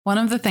One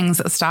of the things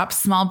that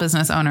stops small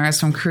business owners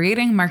from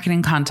creating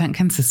marketing content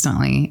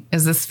consistently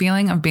is this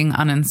feeling of being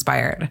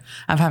uninspired,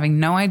 of having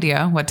no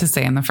idea what to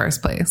say in the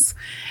first place.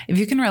 If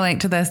you can relate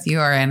to this,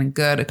 you are in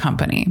good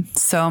company.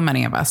 So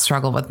many of us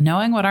struggle with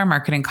knowing what our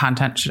marketing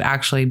content should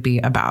actually be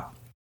about.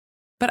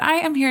 But I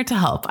am here to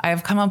help. I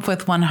have come up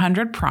with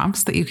 100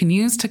 prompts that you can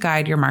use to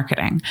guide your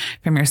marketing,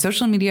 from your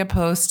social media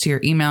posts to your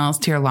emails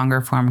to your longer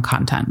form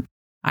content.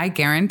 I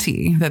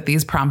guarantee that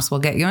these prompts will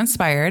get you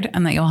inspired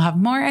and that you'll have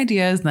more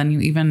ideas than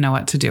you even know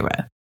what to do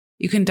with.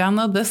 You can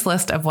download this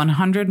list of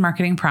 100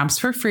 marketing prompts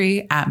for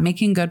free at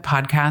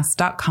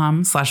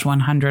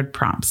makinggoodpodcast.com/100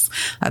 prompts.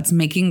 That's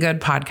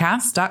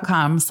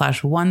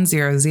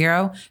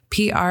makinggoodpodcast.com/100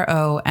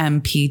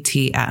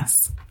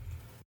 PROMPTS.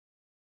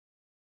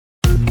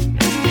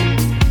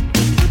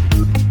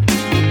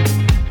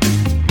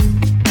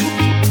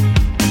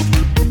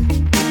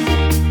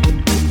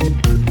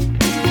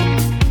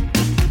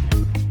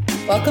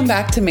 Welcome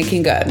back to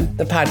Making Good,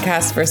 the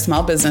podcast for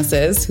small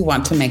businesses who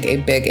want to make a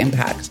big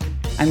impact.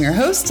 I'm your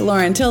host,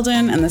 Lauren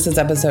Tilden, and this is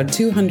episode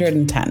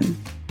 210.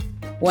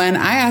 When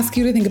I ask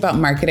you to think about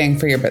marketing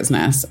for your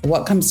business,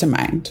 what comes to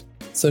mind?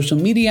 Social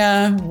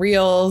media,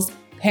 reels,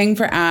 paying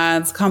for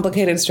ads,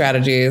 complicated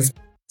strategies,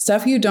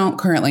 stuff you don't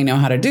currently know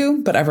how to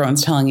do, but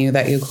everyone's telling you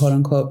that you quote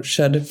unquote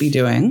should be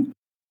doing.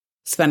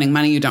 Spending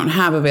money you don't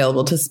have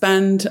available to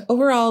spend,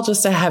 overall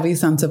just a heavy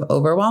sense of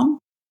overwhelm.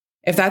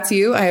 If that's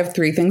you, I have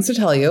 3 things to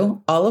tell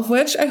you, all of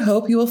which I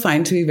hope you will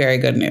find to be very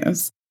good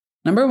news.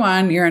 Number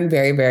 1, you're in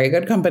very, very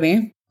good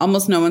company.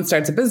 Almost no one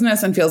starts a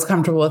business and feels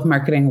comfortable with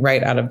marketing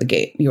right out of the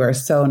gate. You are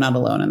so not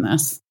alone in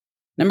this.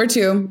 Number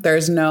 2,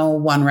 there's no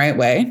one right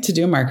way to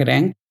do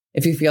marketing.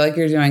 If you feel like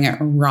you're doing it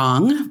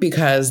wrong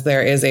because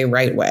there is a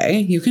right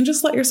way, you can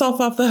just let yourself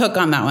off the hook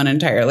on that one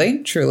entirely,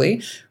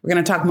 truly. We're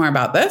going to talk more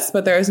about this,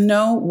 but there is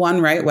no one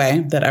right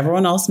way that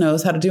everyone else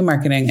knows how to do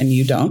marketing and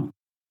you don't.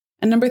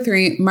 And number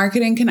 3,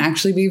 marketing can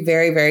actually be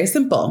very, very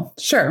simple.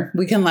 Sure,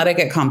 we can let it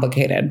get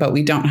complicated, but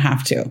we don't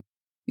have to.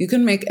 You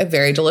can make a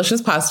very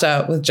delicious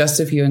pasta with just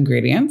a few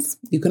ingredients.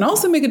 You can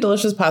also make a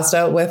delicious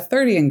pasta with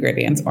 30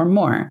 ingredients or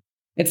more.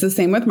 It's the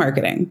same with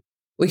marketing.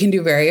 We can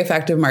do very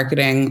effective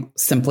marketing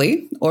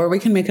simply, or we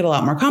can make it a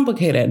lot more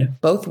complicated.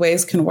 Both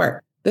ways can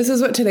work. This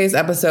is what today's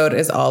episode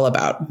is all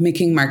about,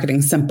 making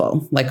marketing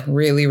simple, like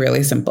really,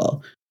 really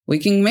simple. We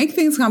can make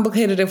things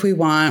complicated if we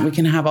want. We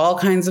can have all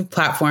kinds of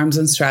platforms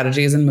and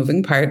strategies and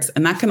moving parts,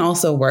 and that can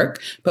also work,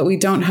 but we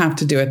don't have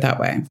to do it that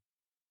way.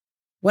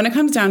 When it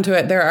comes down to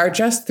it, there are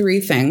just 3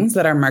 things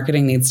that our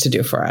marketing needs to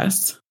do for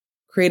us.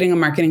 Creating a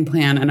marketing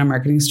plan and a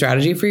marketing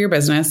strategy for your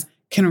business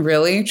can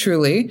really,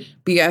 truly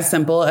be as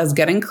simple as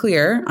getting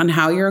clear on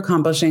how you're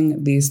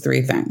accomplishing these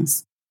 3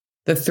 things.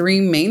 The 3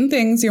 main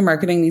things your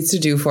marketing needs to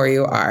do for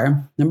you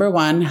are, number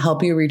 1,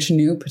 help you reach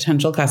new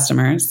potential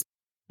customers.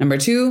 Number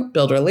 2,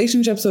 build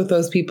relationships with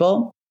those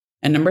people.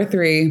 And number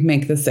 3,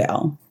 make the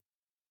sale.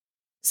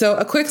 So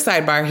a quick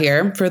sidebar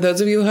here. For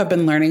those of you who have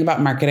been learning about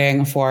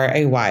marketing for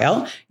a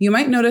while, you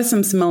might notice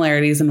some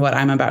similarities in what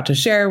I'm about to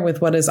share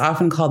with what is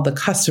often called the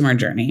customer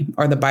journey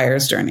or the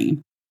buyer's journey.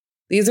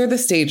 These are the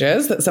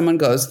stages that someone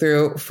goes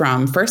through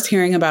from first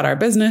hearing about our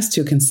business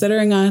to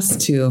considering us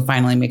to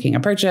finally making a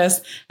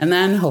purchase and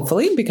then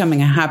hopefully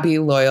becoming a happy,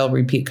 loyal,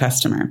 repeat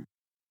customer.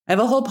 I have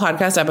a whole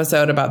podcast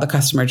episode about the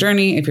customer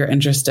journey. If you're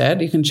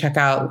interested, you can check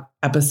out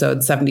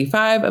episode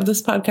 75 of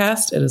this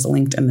podcast. It is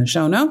linked in the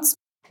show notes,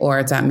 or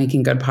it's at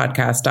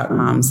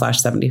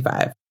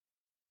makinggoodpodcast.com/75.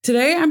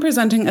 Today, I'm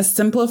presenting a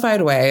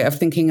simplified way of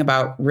thinking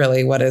about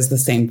really what is the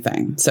same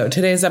thing. So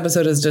today's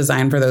episode is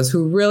designed for those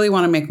who really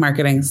want to make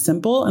marketing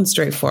simple and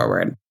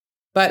straightforward.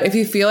 But if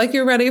you feel like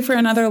you're ready for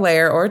another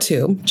layer or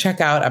 2,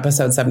 check out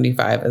episode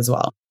 75 as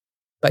well.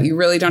 But you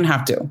really don't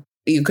have to.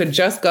 You could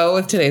just go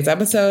with today's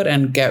episode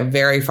and get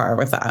very far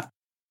with that.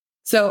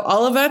 So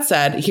all of that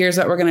said, here's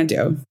what we're going to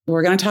do.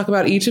 We're going to talk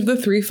about each of the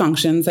 3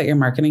 functions that your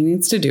marketing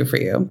needs to do for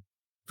you.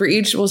 For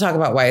each, we'll talk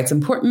about why it's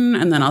important,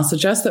 and then I'll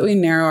suggest that we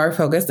narrow our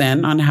focus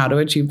in on how to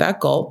achieve that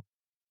goal.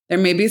 There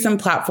may be some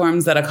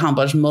platforms that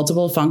accomplish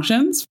multiple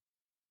functions.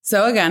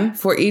 So again,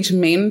 for each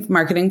main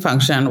marketing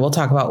function, we'll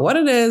talk about what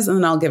it is, and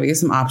then I'll give you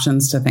some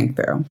options to think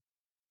through.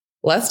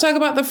 Let's talk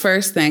about the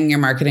first thing your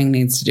marketing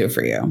needs to do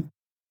for you.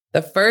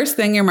 The first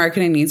thing your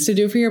marketing needs to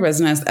do for your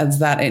business is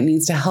that it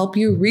needs to help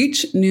you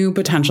reach new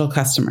potential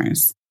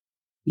customers.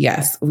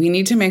 Yes, we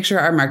need to make sure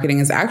our marketing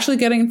is actually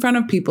getting in front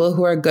of people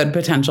who are good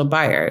potential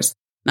buyers.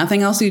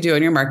 Nothing else you do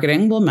in your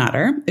marketing will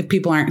matter if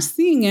people aren't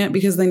seeing it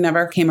because they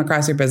never came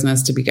across your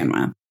business to begin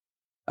with.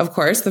 Of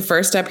course, the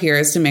first step here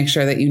is to make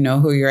sure that you know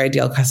who your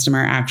ideal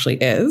customer actually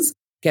is.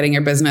 Getting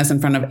your business in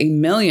front of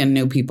 1 million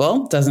new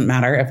people doesn't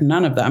matter if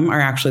none of them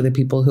are actually the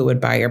people who would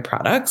buy your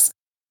products.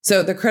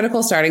 So the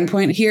critical starting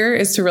point here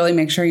is to really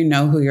make sure you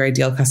know who your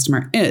ideal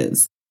customer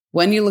is.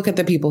 When you look at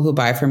the people who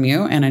buy from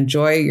you and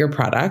enjoy your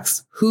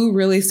products, who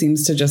really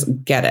seems to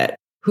just get it?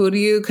 Who do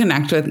you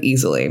connect with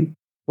easily?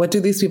 What do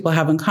these people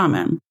have in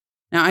common?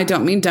 Now, I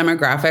don't mean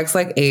demographics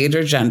like age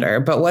or gender,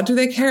 but what do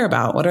they care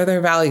about? What are their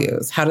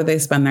values? How do they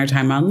spend their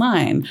time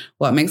online?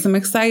 What makes them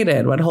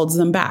excited? What holds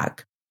them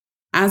back?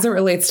 As it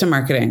relates to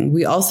marketing,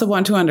 we also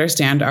want to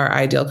understand our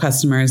ideal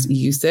customers'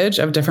 usage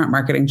of different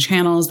marketing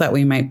channels that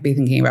we might be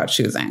thinking about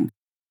choosing.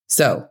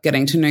 So,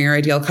 getting to know your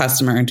ideal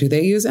customer. Do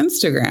they use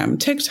Instagram,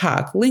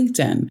 TikTok,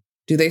 LinkedIn?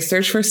 Do they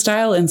search for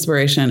style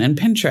inspiration in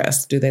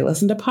Pinterest? Do they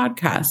listen to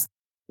podcasts?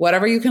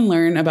 Whatever you can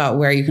learn about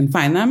where you can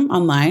find them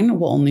online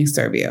will only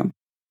serve you.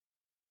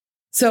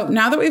 So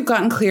now that we've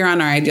gotten clear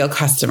on our ideal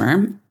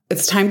customer,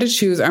 it's time to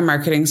choose our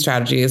marketing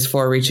strategies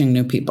for reaching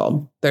new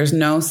people. There's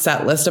no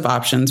set list of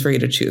options for you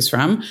to choose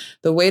from.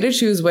 The way to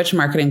choose which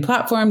marketing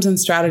platforms and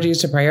strategies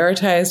to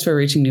prioritize for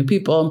reaching new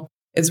people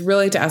is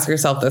really to ask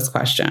yourself this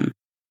question.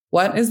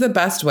 What is the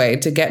best way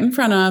to get in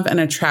front of and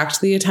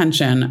attract the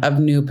attention of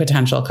new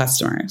potential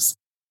customers?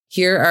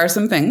 Here are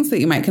some things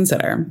that you might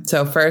consider.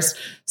 So first,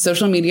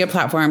 social media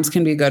platforms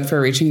can be good for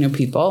reaching new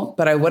people,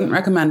 but I wouldn't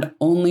recommend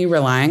only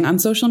relying on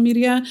social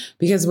media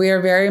because we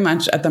are very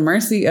much at the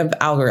mercy of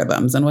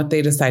algorithms and what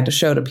they decide to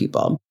show to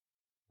people.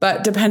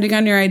 But depending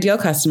on your ideal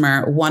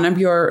customer, one of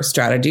your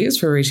strategies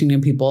for reaching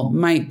new people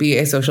might be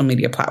a social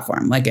media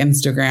platform like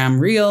Instagram,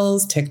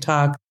 Reels,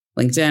 TikTok,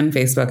 LinkedIn,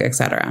 Facebook,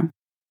 etc.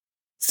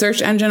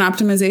 Search engine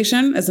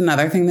optimization is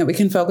another thing that we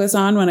can focus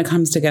on when it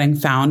comes to getting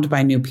found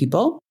by new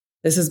people.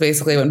 This is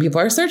basically when people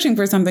are searching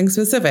for something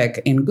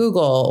specific in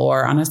Google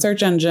or on a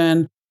search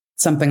engine,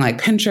 something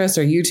like Pinterest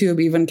or YouTube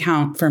even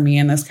count for me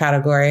in this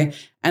category,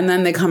 and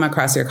then they come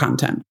across your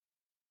content.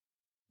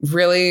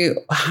 Really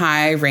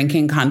high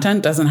ranking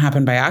content doesn't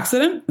happen by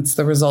accident. It's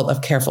the result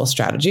of careful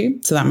strategy.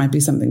 So that might be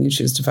something you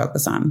choose to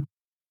focus on.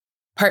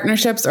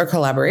 Partnerships or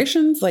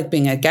collaborations, like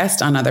being a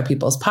guest on other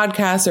people's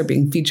podcasts or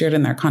being featured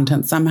in their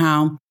content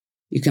somehow.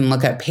 You can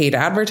look at paid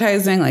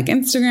advertising like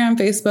Instagram,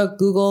 Facebook,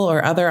 Google,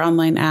 or other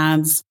online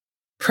ads.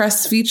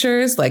 Press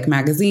features like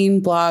magazine,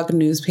 blog,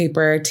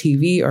 newspaper,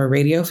 TV, or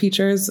radio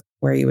features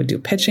where you would do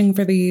pitching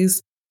for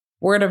these.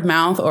 Word of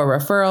mouth or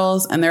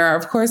referrals. And there are,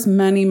 of course,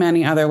 many,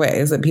 many other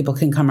ways that people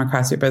can come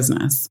across your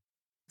business.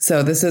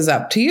 So this is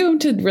up to you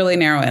to really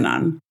narrow in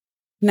on.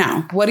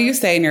 Now, what do you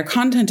say in your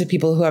content to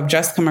people who have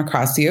just come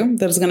across you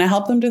that is going to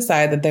help them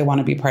decide that they want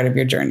to be part of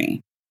your journey?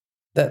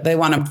 That they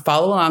want to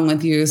follow along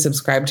with you,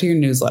 subscribe to your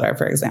newsletter,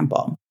 for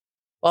example.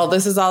 Well,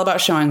 this is all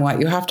about showing what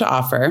you have to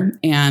offer.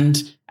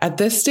 And at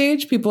this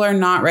stage, people are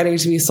not ready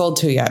to be sold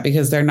to yet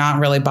because they're not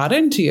really bought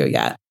into you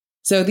yet.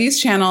 So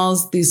these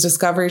channels, these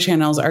discovery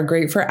channels are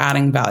great for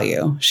adding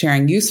value,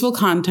 sharing useful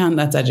content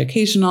that's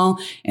educational,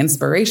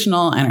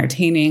 inspirational,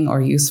 entertaining,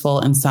 or useful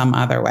in some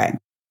other way.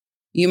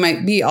 You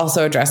might be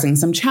also addressing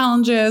some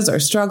challenges or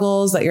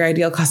struggles that your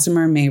ideal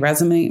customer may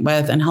resonate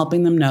with and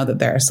helping them know that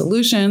there are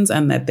solutions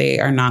and that they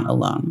are not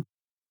alone.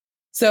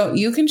 So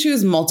you can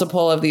choose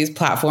multiple of these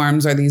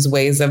platforms or these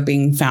ways of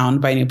being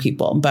found by new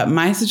people. But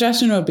my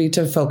suggestion would be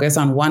to focus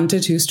on 1 to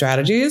 2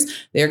 strategies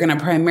that you're going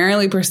to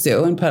primarily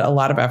pursue and put a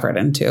lot of effort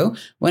into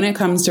when it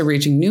comes to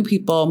reaching new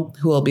people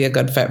who will be a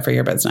good fit for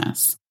your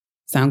business.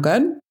 Sound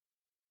good?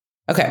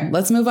 Okay,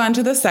 let's move on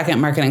to the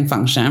second marketing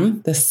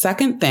function. The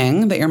second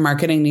thing that your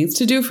marketing needs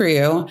to do for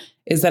you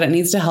is that it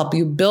needs to help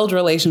you build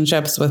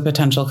relationships with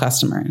potential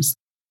customers.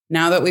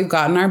 Now that we've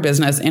gotten our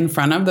business in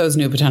front of those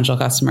new potential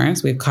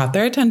customers, we've caught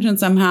their attention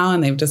somehow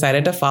and they've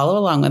decided to follow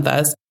along with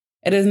us,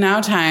 it is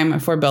now time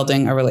for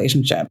building a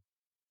relationship.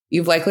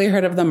 You've likely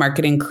heard of the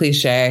marketing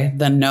cliche,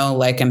 the know,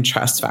 like, and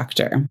trust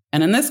factor.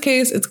 And in this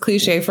case, it's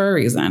cliche for a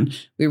reason.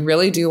 We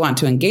really do want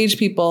to engage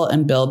people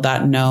and build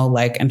that know,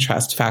 like, and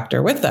trust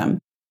factor with them.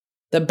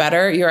 The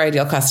better your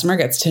ideal customer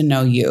gets to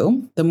know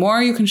you, the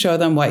more you can show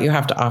them what you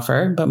have to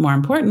offer, but more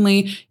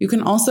importantly, you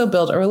can also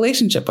build a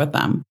relationship with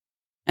them.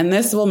 And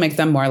this will make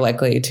them more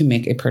likely to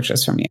make a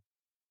purchase from you.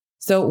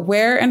 So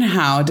where and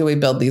how do we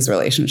build these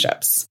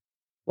relationships?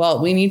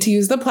 Well, we need to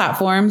use the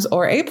platforms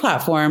or a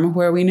platform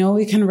where we know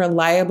we can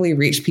reliably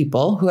reach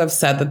people who have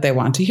said that they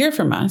want to hear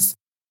from us.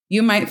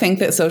 You might think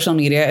that social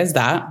media is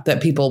that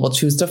people will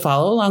choose to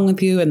follow along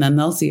with you and then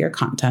they'll see your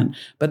content.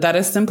 But that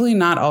is simply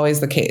not always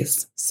the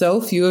case.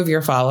 So few of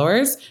your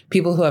followers,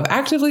 people who have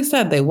actively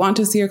said they want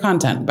to see your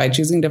content by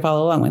choosing to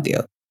follow along with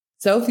you,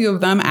 so few of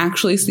them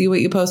actually see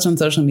what you post on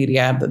social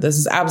media that this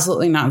is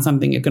absolutely not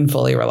something you can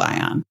fully rely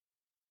on.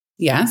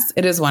 Yes,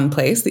 it is one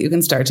place that you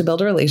can start to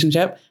build a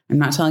relationship. I'm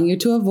not telling you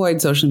to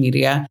avoid social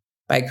media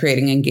by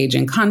creating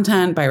engaging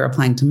content, by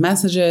replying to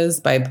messages,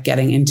 by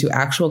getting into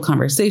actual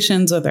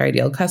conversations with our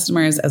ideal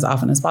customers as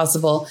often as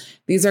possible.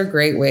 These are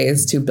great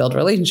ways to build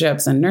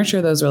relationships and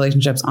nurture those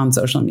relationships on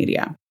social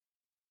media.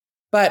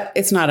 But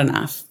it's not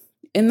enough.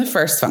 In the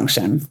first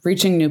function,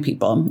 reaching new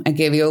people, I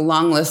gave you a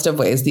long list of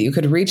ways that you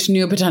could reach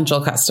new potential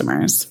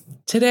customers.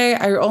 Today,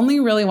 I only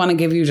really want to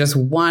give you just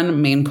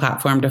one main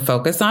platform to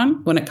focus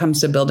on when it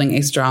comes to building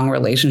a strong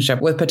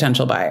relationship with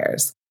potential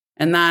buyers,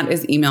 and that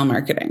is email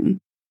marketing.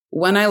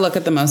 When I look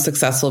at the most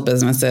successful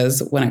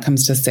businesses when it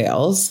comes to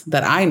sales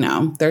that I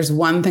know, there's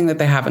one thing that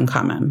they have in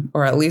common,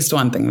 or at least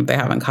one thing that they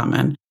have in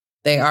common.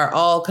 They are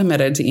all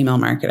committed to email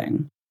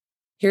marketing.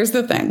 Here's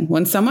the thing.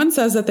 When someone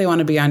says that they want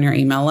to be on your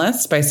email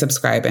list by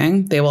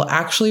subscribing, they will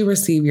actually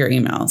receive your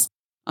emails.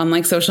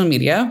 Unlike social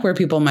media, where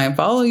people might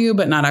follow you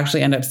but not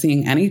actually end up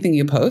seeing anything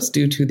you post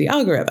due to the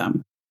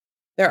algorithm.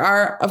 There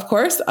are, of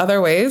course, other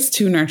ways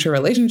to nurture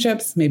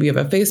relationships. Maybe you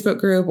have a Facebook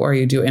group or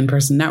you do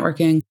in-person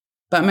networking.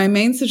 But my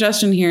main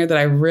suggestion here that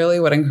I really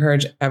would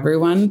encourage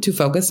everyone to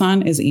focus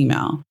on is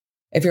email.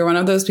 If you're one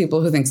of those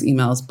people who thinks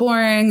email is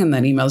boring and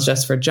that email is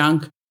just for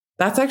junk,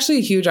 that's actually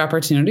a huge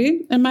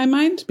opportunity in my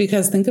mind,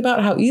 because think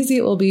about how easy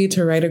it will be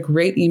to write a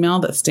great email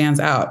that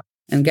stands out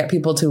and get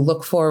people to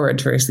look forward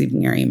to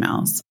receiving your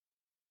emails.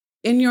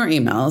 In your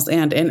emails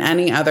and in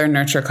any other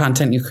nurture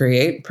content you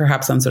create,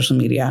 perhaps on social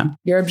media,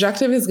 your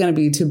objective is going to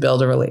be to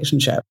build a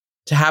relationship,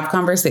 to have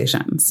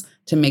conversations,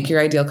 to make your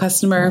ideal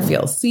customer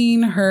feel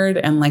seen, heard,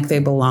 and like they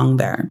belong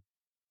there.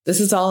 This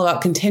is all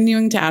about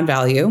continuing to add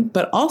value,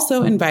 but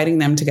also inviting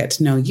them to get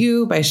to know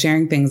you by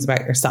sharing things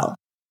about yourself.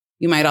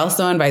 You might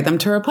also invite them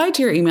to reply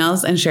to your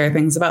emails and share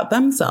things about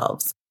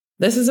themselves.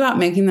 This is about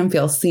making them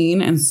feel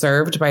seen and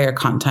served by your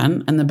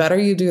content. And the better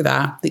you do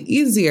that, the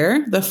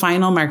easier the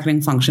final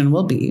marketing function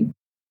will be.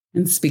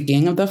 And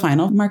speaking of the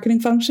final marketing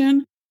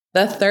function,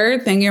 the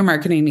third thing your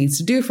marketing needs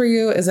to do for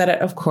you is that it,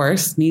 of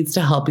course, needs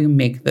to help you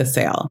make the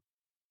sale.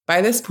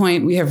 By this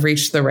point, we have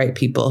reached the right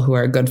people who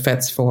are good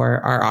fits for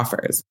our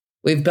offers.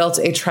 We've built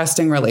a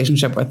trusting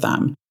relationship with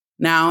them.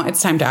 Now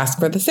it's time to ask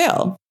for the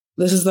sale.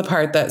 This is the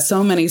part that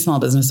so many small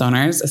business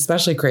owners,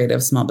 especially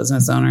creative small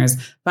business owners,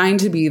 find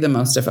to be the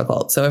most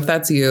difficult. So if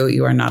that's you,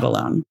 you are not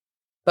alone.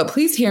 But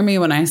please hear me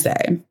when I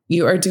say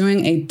you are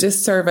doing a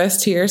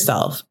disservice to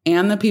yourself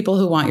and the people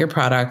who want your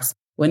products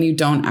when you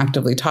don't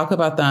actively talk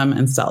about them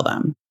and sell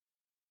them.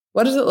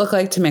 What does it look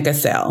like to make a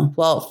sale?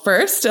 Well,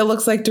 first, it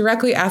looks like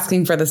directly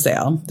asking for the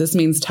sale. This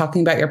means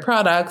talking about your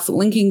products,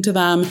 linking to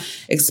them,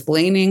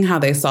 explaining how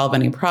they solve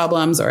any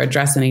problems or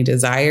address any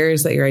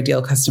desires that your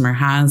ideal customer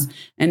has,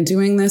 and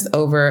doing this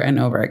over and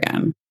over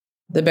again.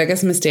 The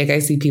biggest mistake I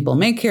see people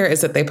make here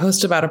is that they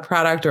post about a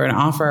product or an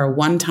offer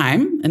one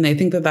time and they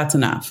think that that's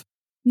enough.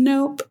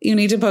 Nope, you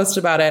need to post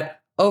about it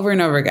over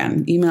and over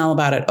again, email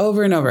about it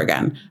over and over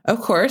again.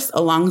 Of course,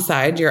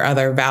 alongside your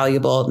other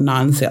valuable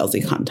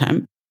non-salesy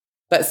content.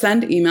 But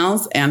send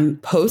emails and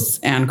posts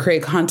and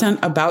create content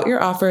about your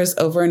offers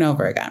over and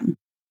over again.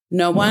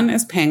 No one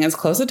is paying as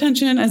close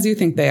attention as you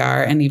think they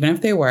are, and even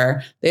if they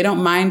were, they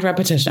don't mind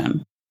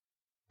repetition.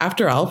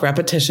 After all,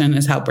 repetition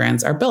is how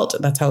brands are built.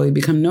 That's how we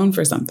become known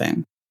for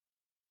something.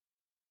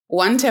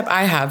 One tip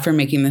I have for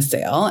making the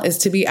sale is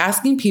to be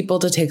asking people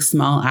to take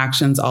small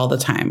actions all the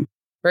time.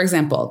 For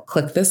example,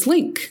 click this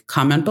link,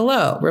 comment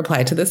below,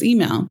 reply to this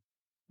email.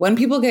 When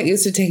people get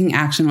used to taking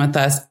action with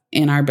us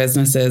in our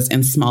businesses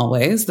in small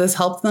ways, this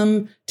helps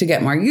them to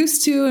get more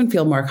used to and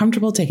feel more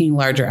comfortable taking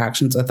larger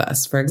actions with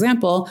us. For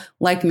example,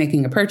 like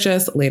making a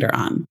purchase later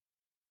on.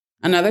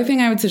 Another thing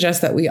I would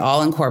suggest that we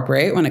all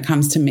incorporate when it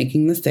comes to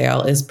making the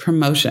sale is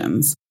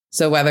promotions.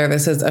 So whether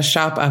this is a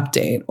shop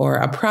update or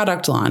a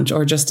product launch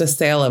or just a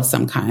sale of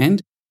some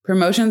kind,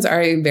 promotions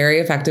are a very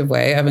effective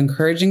way of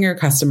encouraging your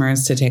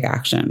customers to take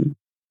action.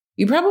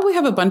 You probably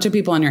have a bunch of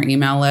people on your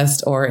email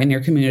list or in your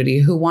community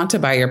who want to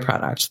buy your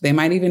product. They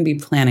might even be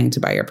planning to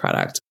buy your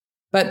product,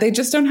 but they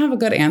just don't have a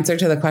good answer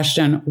to the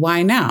question,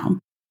 why now?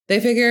 They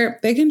figure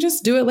they can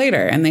just do it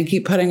later and they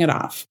keep putting it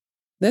off.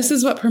 This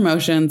is what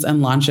promotions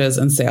and launches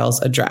and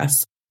sales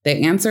address.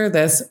 They answer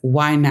this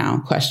why now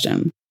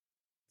question.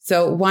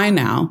 So why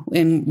now?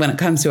 And when it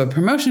comes to a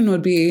promotion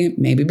would be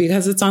maybe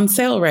because it's on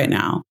sale right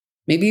now.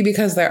 Maybe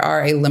because there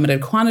are a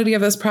limited quantity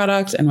of this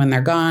product and when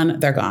they're gone,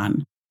 they're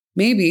gone.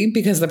 Maybe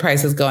because the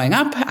price is going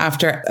up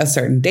after a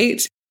certain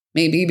date.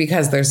 Maybe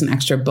because there's an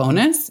extra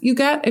bonus you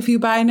get if you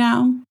buy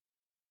now.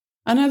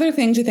 Another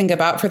thing to think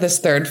about for this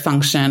third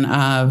function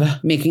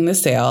of making the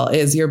sale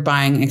is your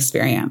buying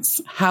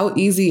experience. How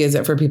easy is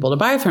it for people to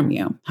buy from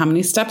you? How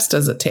many steps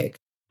does it take?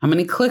 How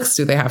many clicks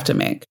do they have to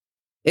make?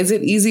 Is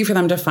it easy for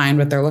them to find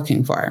what they're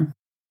looking for?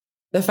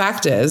 The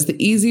fact is, the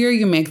easier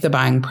you make the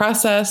buying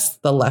process,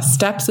 the less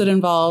steps it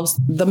involves,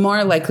 the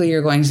more likely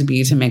you're going to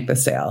be to make the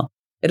sale.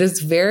 It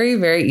is very,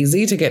 very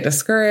easy to get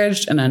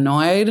discouraged and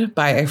annoyed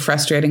by a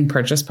frustrating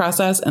purchase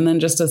process and then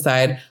just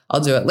decide,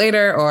 I'll do it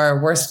later,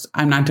 or worse,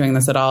 I'm not doing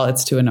this at all.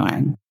 It's too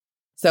annoying.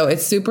 So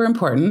it's super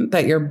important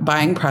that your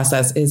buying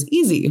process is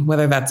easy,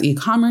 whether that's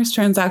e-commerce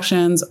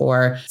transactions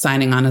or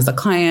signing on as a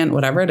client,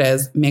 whatever it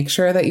is, make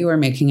sure that you are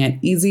making it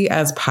easy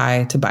as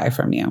pie to buy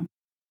from you.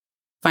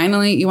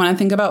 Finally, you want to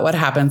think about what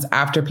happens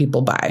after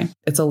people buy.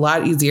 It's a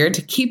lot easier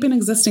to keep an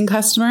existing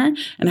customer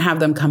and have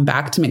them come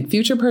back to make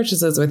future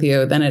purchases with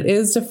you than it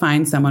is to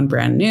find someone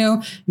brand new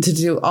and to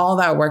do all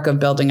that work of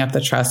building up the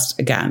trust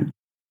again.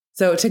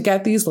 So to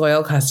get these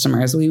loyal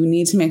customers, we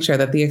need to make sure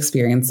that the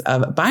experience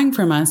of buying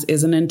from us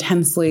is an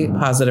intensely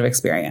positive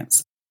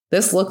experience.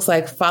 This looks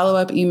like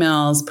follow-up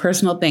emails,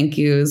 personal thank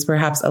yous,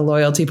 perhaps a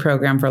loyalty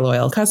program for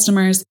loyal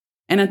customers,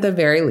 and at the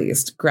very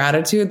least,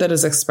 gratitude that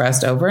is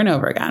expressed over and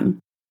over again.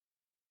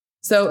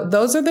 So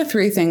those are the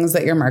three things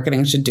that your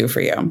marketing should do for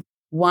you.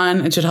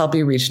 One, it should help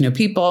you reach new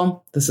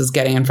people. This is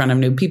getting in front of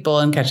new people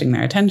and catching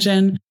their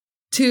attention.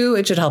 Two,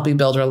 it should help you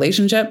build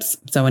relationships.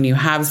 So when you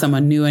have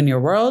someone new in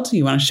your world,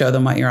 you want to show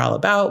them what you're all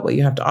about, what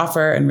you have to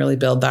offer, and really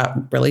build that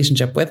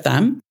relationship with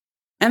them.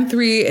 And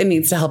 3, it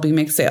needs to help you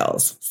make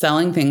sales,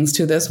 selling things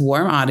to this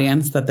warm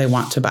audience that they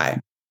want to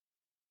buy.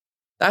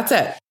 That's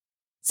it.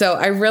 So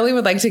I really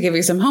would like to give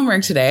you some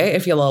homework today,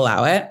 if you'll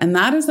allow it. And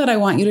that is that I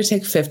want you to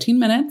take 15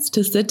 minutes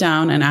to sit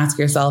down and ask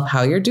yourself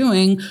how you're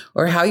doing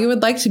or how you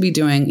would like to be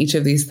doing each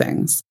of these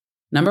things.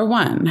 Number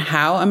 1,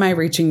 how am I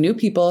reaching new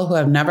people who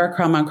have never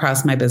come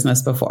across my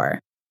business before?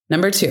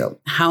 Number 2,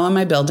 how am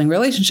I building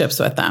relationships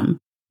with them?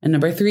 And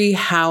number 3,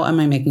 how am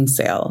I making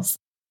sales?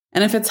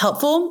 And if it's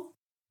helpful,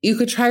 you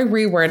could try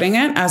rewording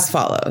it as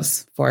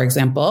follows. For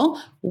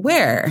example,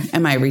 where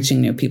am I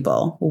reaching new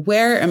people?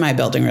 Where am I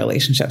building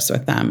relationships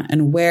with them?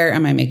 And where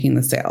am I making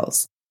the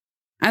sales?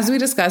 As we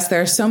discussed,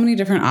 there are so many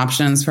different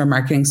options for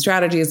marketing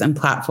strategies and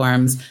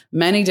platforms,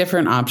 many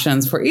different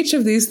options for each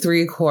of these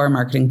 3 core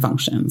marketing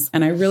functions.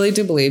 And I really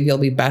do believe you'll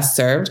be best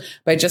served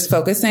by just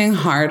focusing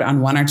hard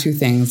on 1 or 2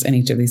 things in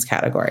each of these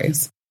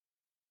categories.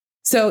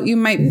 So you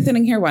might be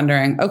sitting here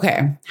wondering,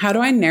 okay, how do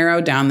I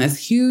narrow down this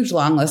huge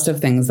long list of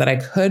things that I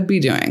could be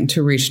doing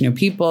to reach new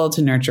people,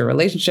 to nurture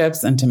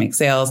relationships, and to make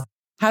sales?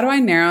 How do I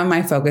narrow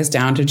my focus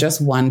down to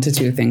just 1 to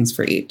 2 things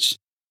for each?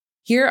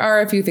 Here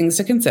are a few things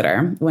to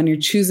consider when you're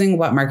choosing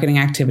what marketing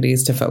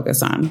activities to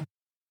focus on.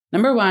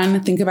 Number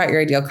 1, think about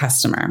your ideal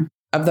customer.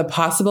 Of the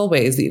possible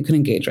ways that you can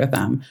engage with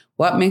them,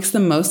 what makes the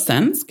most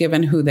sense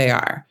given who they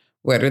are?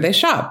 Where do they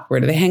shop? Where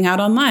do they hang out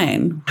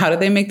online? How do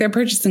they make their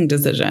purchasing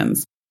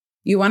decisions?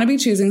 You want to be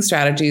choosing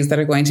strategies that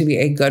are going to be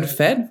a good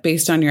fit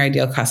based on your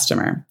ideal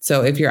customer.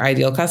 So if your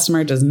ideal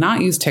customer does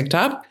not use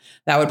TikTok,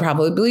 that would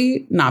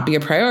probably not be a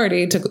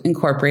priority to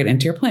incorporate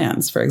into your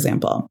plans, for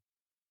example.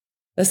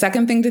 The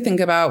second thing to think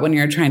about when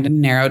you're trying to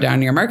narrow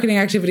down your marketing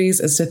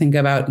activities is to think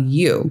about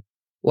you.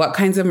 What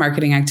kinds of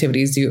marketing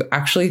activities do you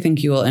actually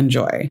think you will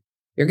enjoy?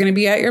 You're going to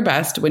be at your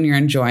best when you're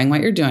enjoying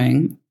what you're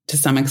doing, to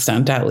some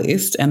extent at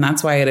least. And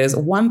that's why it is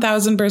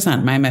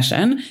 1000% my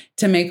mission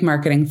to make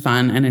marketing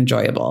fun and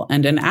enjoyable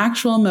and an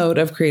actual mode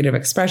of creative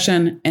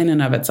expression in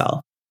and of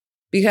itself.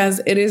 Because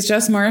it is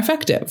just more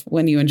effective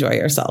when you enjoy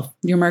yourself.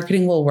 Your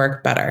marketing will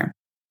work better.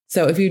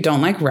 So if you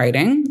don't like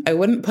writing, I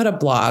wouldn't put a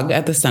blog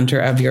at the center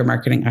of your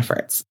marketing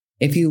efforts.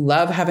 If you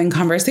love having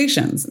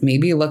conversations,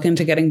 maybe look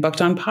into getting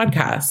booked on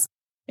podcasts.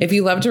 If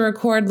you love to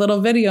record little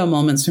video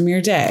moments from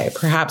your day,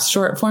 perhaps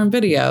short form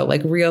video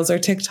like Reels or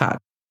TikTok,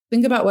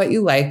 think about what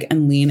you like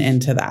and lean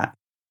into that.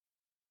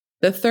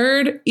 The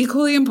third,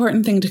 equally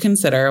important thing to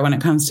consider when it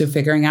comes to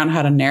figuring out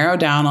how to narrow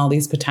down all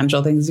these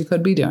potential things you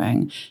could be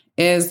doing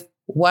is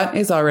what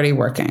is already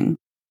working.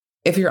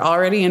 If you're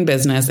already in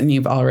business and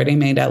you've already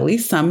made at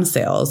least some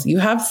sales, you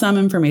have some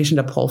information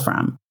to pull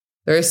from.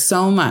 There is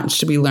so much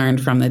to be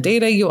learned from the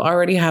data you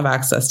already have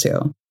access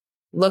to.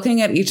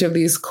 Looking at each of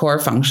these core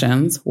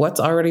functions, what's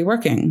already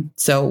working?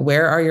 So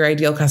where are your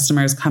ideal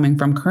customers coming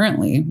from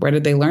currently? Where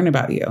did they learn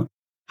about you?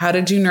 How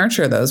did you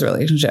nurture those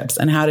relationships?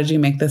 And how did you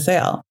make the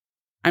sale?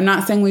 I'm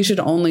not saying we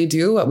should only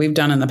do what we've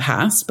done in the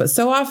past, but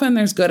so often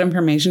there's good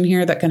information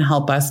here that can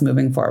help us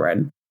moving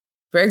forward.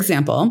 For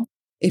example,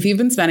 if you've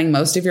been spending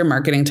most of your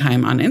marketing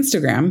time on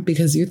Instagram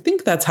because you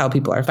think that's how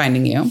people are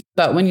finding you,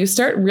 but when you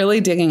start really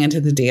digging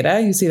into the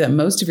data, you see that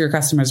most of your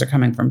customers are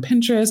coming from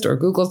Pinterest or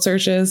Google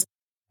searches,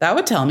 that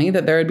would tell me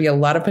that there would be a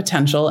lot of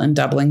potential in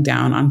doubling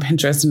down on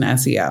Pinterest and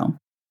SEO.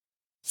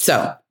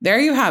 So there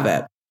you have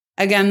it.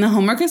 Again, the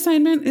homework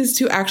assignment is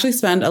to actually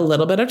spend a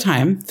little bit of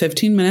time,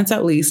 15 minutes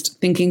at least,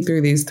 thinking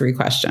through these 3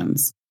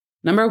 questions.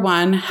 Number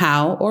 1,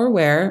 how or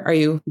where are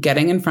you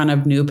getting in front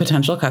of new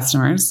potential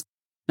customers?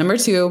 Number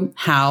 2,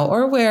 how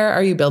or where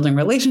are you building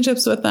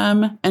relationships with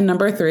them? And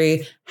number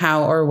 3,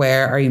 how or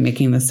where are you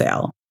making the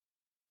sale?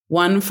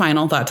 One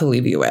final thought to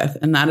leave you with,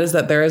 and that is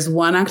that there is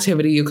one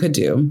activity you could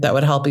do that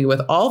would help you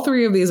with all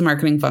 3 of these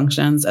marketing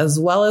functions, as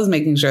well as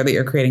making sure that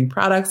you're creating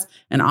products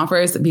and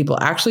offers that people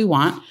actually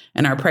want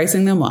and are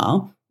pricing them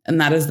well. And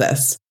that is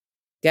this: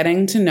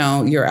 getting to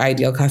know your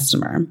ideal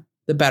customer.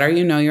 The better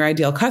you know your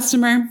ideal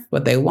customer,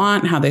 what they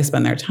want, how they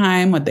spend their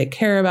time, what they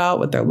care about,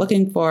 what they're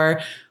looking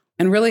for,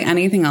 and really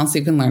anything else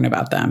you can learn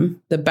about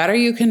them. The better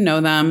you can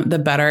know them, the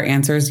better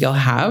answers you'll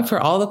have for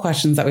all the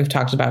questions that we've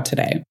talked about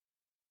today.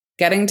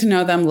 Getting to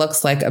know them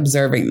looks like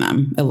observing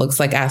them. It looks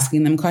like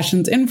asking them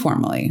questions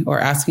informally or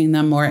asking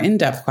them more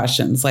in-depth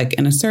questions like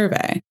in a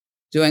survey,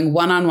 doing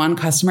one-on-one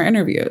customer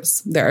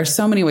interviews. There are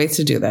so many ways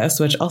to do this,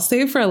 which I'll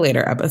save for a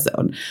later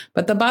episode.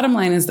 But the bottom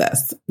line is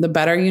this: the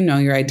better you know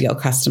your ideal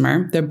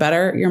customer, the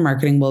better your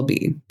marketing will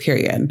be,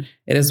 period.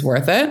 It is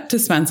worth it to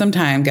spend some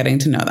time getting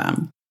to know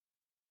them.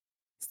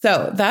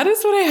 So that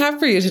is what I have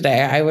for you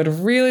today. I would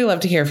really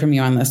love to hear from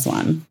you on this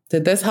one.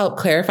 Did this help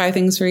clarify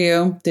things for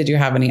you? Did you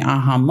have any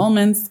aha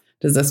moments?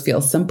 Does this feel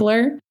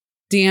simpler?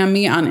 DM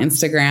me on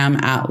Instagram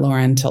at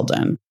Lauren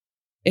Tilden.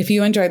 If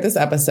you enjoyed this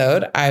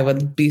episode, I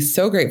would be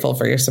so grateful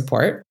for your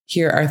support.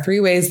 Here are 3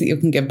 ways that you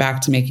can give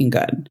back to making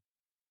good.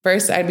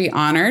 First, I'd be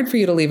honored for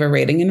you to leave a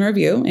rating and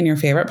review in your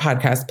favorite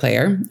podcast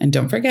player. And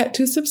don't forget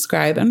to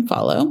subscribe and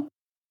follow.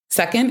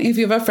 Second, if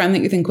you have a friend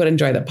that you think would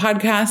enjoy the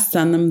podcast,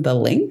 send them the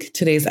link.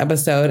 Today's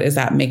episode is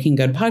at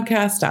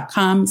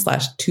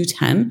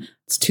makinggoodpodcast.com/210.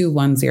 It's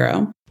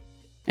 210.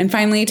 And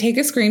finally, take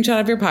a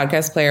screenshot of your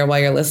podcast player while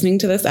you're listening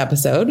to this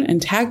episode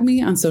and tag me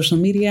on social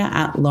media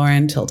at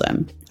Lauren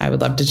Tilden. I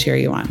would love to cheer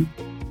you on.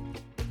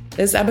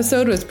 This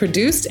episode was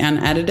produced and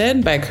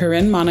edited by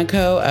Corinne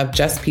Monaco of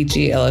Just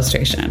Peachy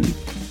Illustration.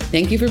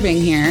 Thank you for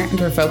being here and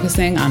for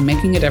focusing on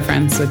making a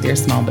difference with your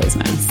small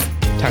business.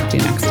 Talk to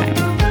you next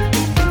time.